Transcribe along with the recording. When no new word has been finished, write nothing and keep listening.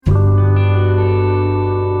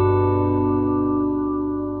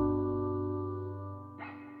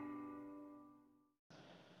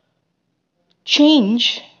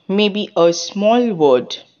Change may be a small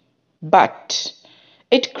word, but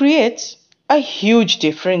it creates a huge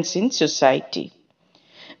difference in society.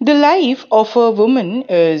 The life of a woman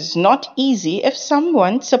is not easy if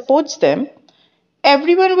someone supports them.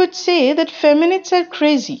 Everyone would say that feminists are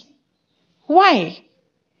crazy. Why?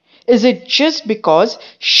 Is it just because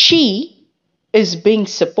she is being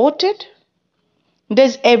supported?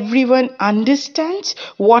 Does everyone understand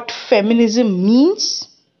what feminism means?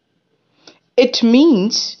 It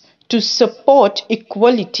means to support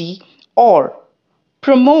equality or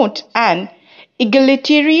promote an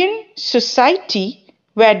egalitarian society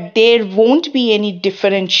where there won't be any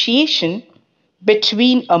differentiation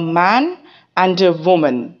between a man and a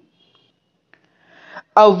woman.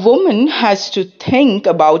 A woman has to think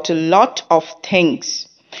about a lot of things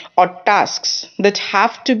or tasks that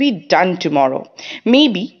have to be done tomorrow.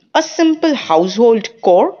 Maybe a simple household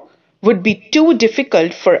chore would be too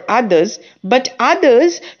difficult for others, but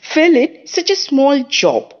others feel it such a small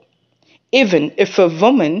job. Even if a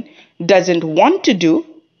woman doesn't want to do,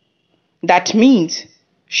 that means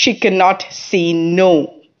she cannot say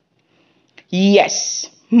no. Yes,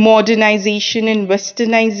 modernization and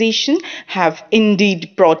westernization have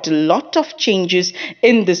indeed brought a lot of changes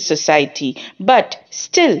in this society, but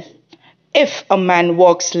still, if a man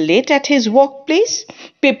works late at his workplace,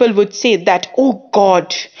 people would say that, oh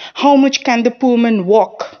God, how much can the poor man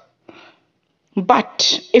work?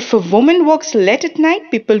 But if a woman works late at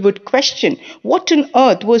night, people would question what on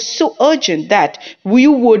earth was so urgent that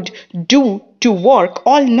you would do to work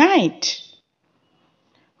all night.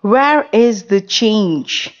 Where is the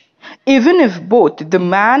change? Even if both the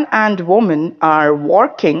man and woman are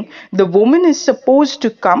working, the woman is supposed to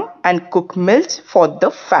come and cook meals for the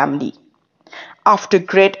family. After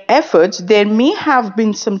great efforts, there may have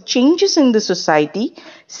been some changes in the society.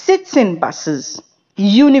 Seats in buses,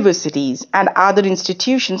 universities, and other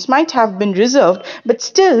institutions might have been reserved, but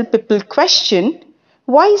still people question,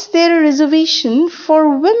 why is there a reservation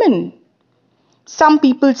for women? Some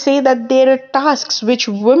people say that there are tasks which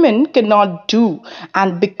women cannot do,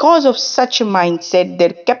 and because of such a mindset, their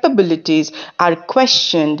capabilities are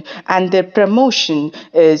questioned and their promotion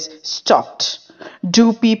is stopped.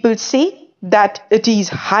 Do people say that it is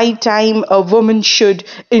high time a woman should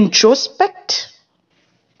introspect?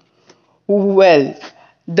 Well,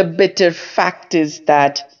 the bitter fact is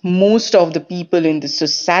that most of the people in the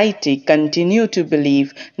society continue to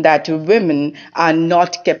believe that women are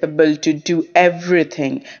not capable to do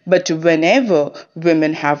everything. But whenever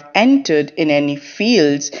women have entered in any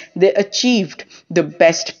fields, they achieved the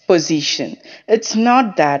best position. It's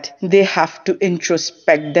not that they have to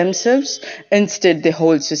introspect themselves, instead, the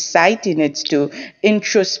whole society needs to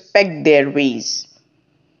introspect their ways.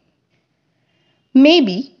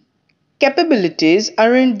 Maybe capabilities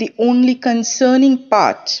aren't the only concerning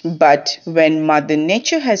part, but when Mother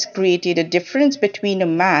Nature has created a difference between a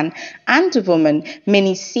man and a woman,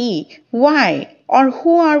 many see why or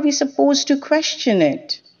who are we supposed to question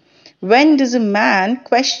it? When does a man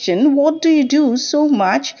question, what do you do so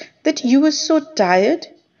much that you are so tired?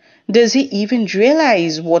 Does he even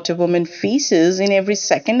realize what a woman faces in every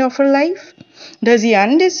second of her life? Does he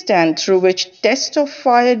understand through which test of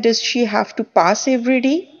fire does she have to pass every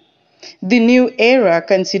day? The new era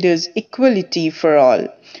considers equality for all,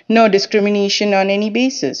 no discrimination on any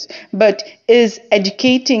basis, but is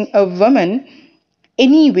educating a woman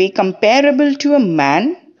anyway comparable to a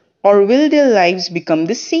man, or will their lives become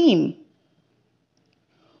the same?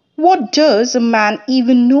 What does a man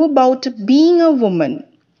even know about being a woman?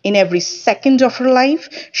 In every second of her life,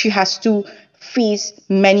 she has to face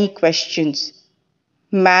many questions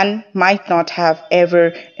man might not have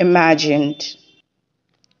ever imagined.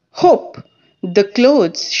 Hope the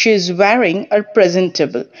clothes she is wearing are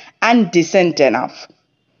presentable and decent enough.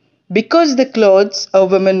 Because the clothes a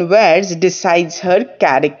woman wears decides her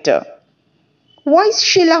character. Why is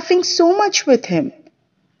she laughing so much with him?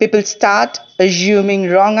 People start assuming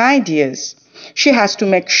wrong ideas. She has to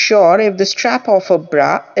make sure if the strap of her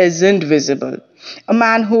bra isn't visible. A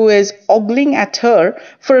man who is ogling at her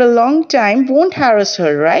for a long time won't harass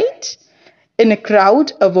her, right? In a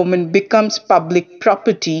crowd, a woman becomes public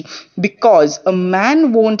property because a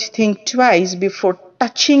man won't think twice before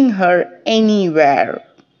touching her anywhere.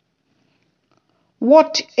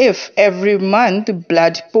 What if every month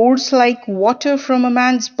blood pours like water from a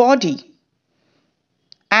man's body?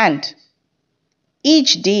 And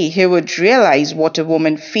each day he would realize what a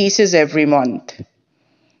woman faces every month.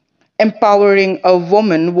 Empowering a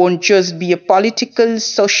woman won't just be a political,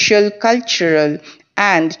 social, cultural,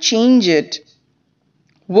 and change it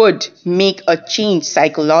would make a change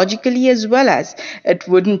psychologically as well as it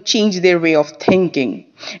wouldn't change their way of thinking.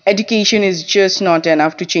 Education is just not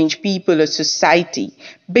enough to change people or society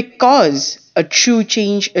because a true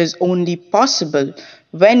change is only possible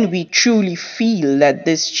when we truly feel that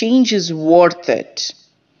this change is worth it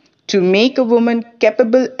to make a woman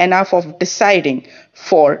capable enough of deciding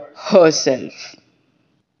for herself.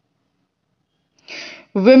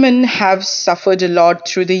 Women have suffered a lot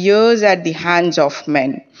through the years at the hands of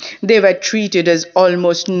men. They were treated as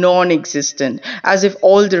almost non existent, as if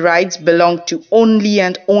all the rights belonged to only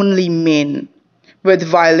and only men. With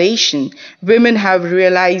violation, women have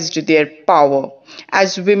realized their power.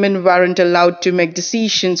 As women weren't allowed to make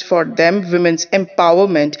decisions for them, women's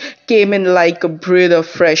empowerment came in like a breath of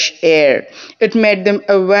fresh air. It made them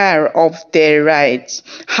aware of their rights,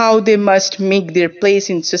 how they must make their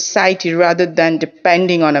place in society rather than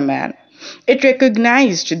depending on a man. It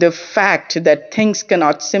recognized the fact that things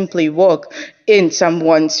cannot simply work in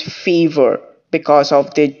someone's favor because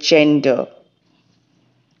of their gender.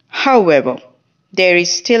 However, there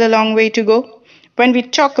is still a long way to go when we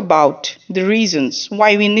talk about the reasons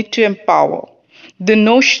why we need to empower. The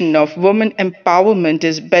notion of women empowerment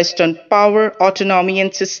is based on power, autonomy,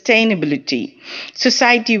 and sustainability.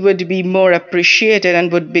 Society would be more appreciated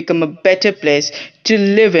and would become a better place to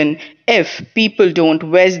live in if people don't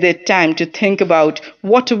waste their time to think about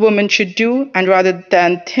what a woman should do and rather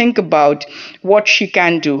than think about what she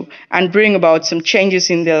can do and bring about some changes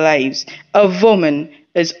in their lives. A woman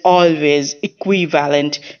is always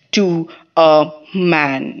equivalent to a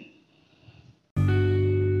man.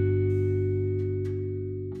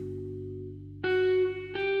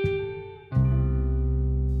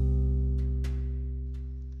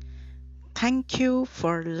 Thank you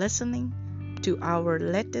for listening to our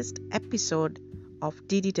latest episode of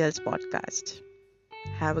DD Tells podcast.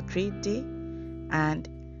 Have a great day and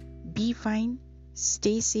be fine,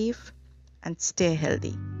 stay safe, and stay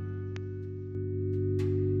healthy.